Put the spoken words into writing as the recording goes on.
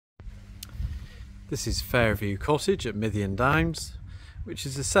This is Fairview Cottage at Mythian Downs, which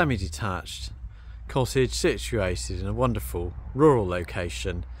is a semi-detached cottage situated in a wonderful rural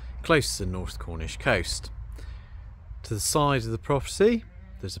location close to the North Cornish coast. To the side of the property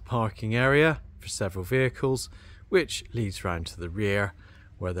there's a parking area for several vehicles, which leads round to the rear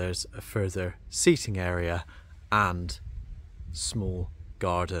where there's a further seating area and small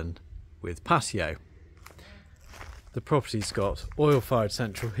garden with patio. The property's got oil-fired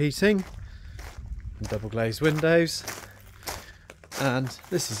central heating and double glazed windows, and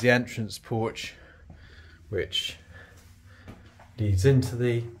this is the entrance porch which leads into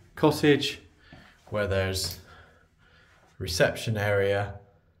the cottage, where there's a reception area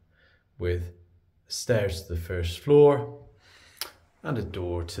with stairs to the first floor and a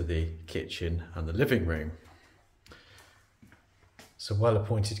door to the kitchen and the living room. It's a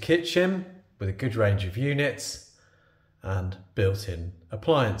well-appointed kitchen with a good range of units and built-in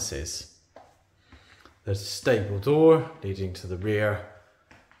appliances. There's a stable door leading to the rear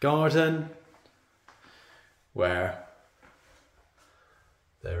garden, where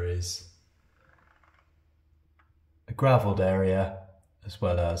there is a gravelled area as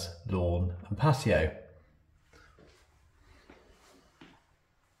well as lawn and patio.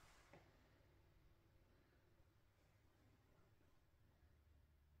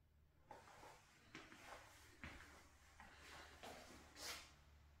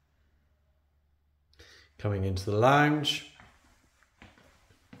 Coming into the lounge,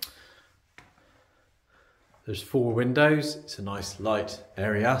 there's 4 windows. It's a nice light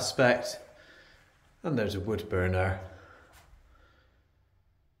airy aspect, and there's a wood burner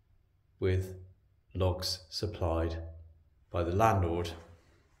with logs supplied by the landlord.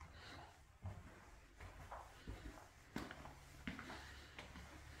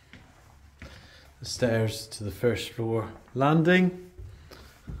 The stairs to the first floor landing,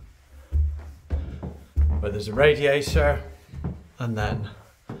 where there's a radiator, and then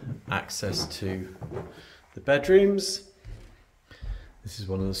access to the bedrooms. This is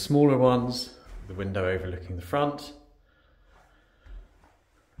one of the smaller ones, the window overlooking the front.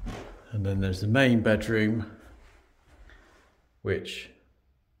 And then there's the main bedroom, which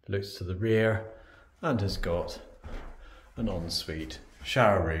looks to the rear and has got an ensuite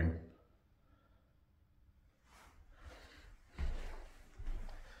shower room.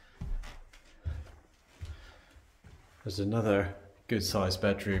 There's another good sized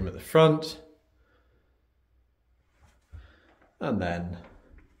bedroom at the front, and then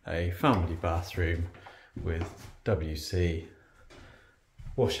a family bathroom with WC,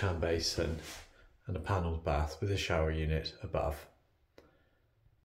 wash hand basin and a panelled bath with a shower unit above.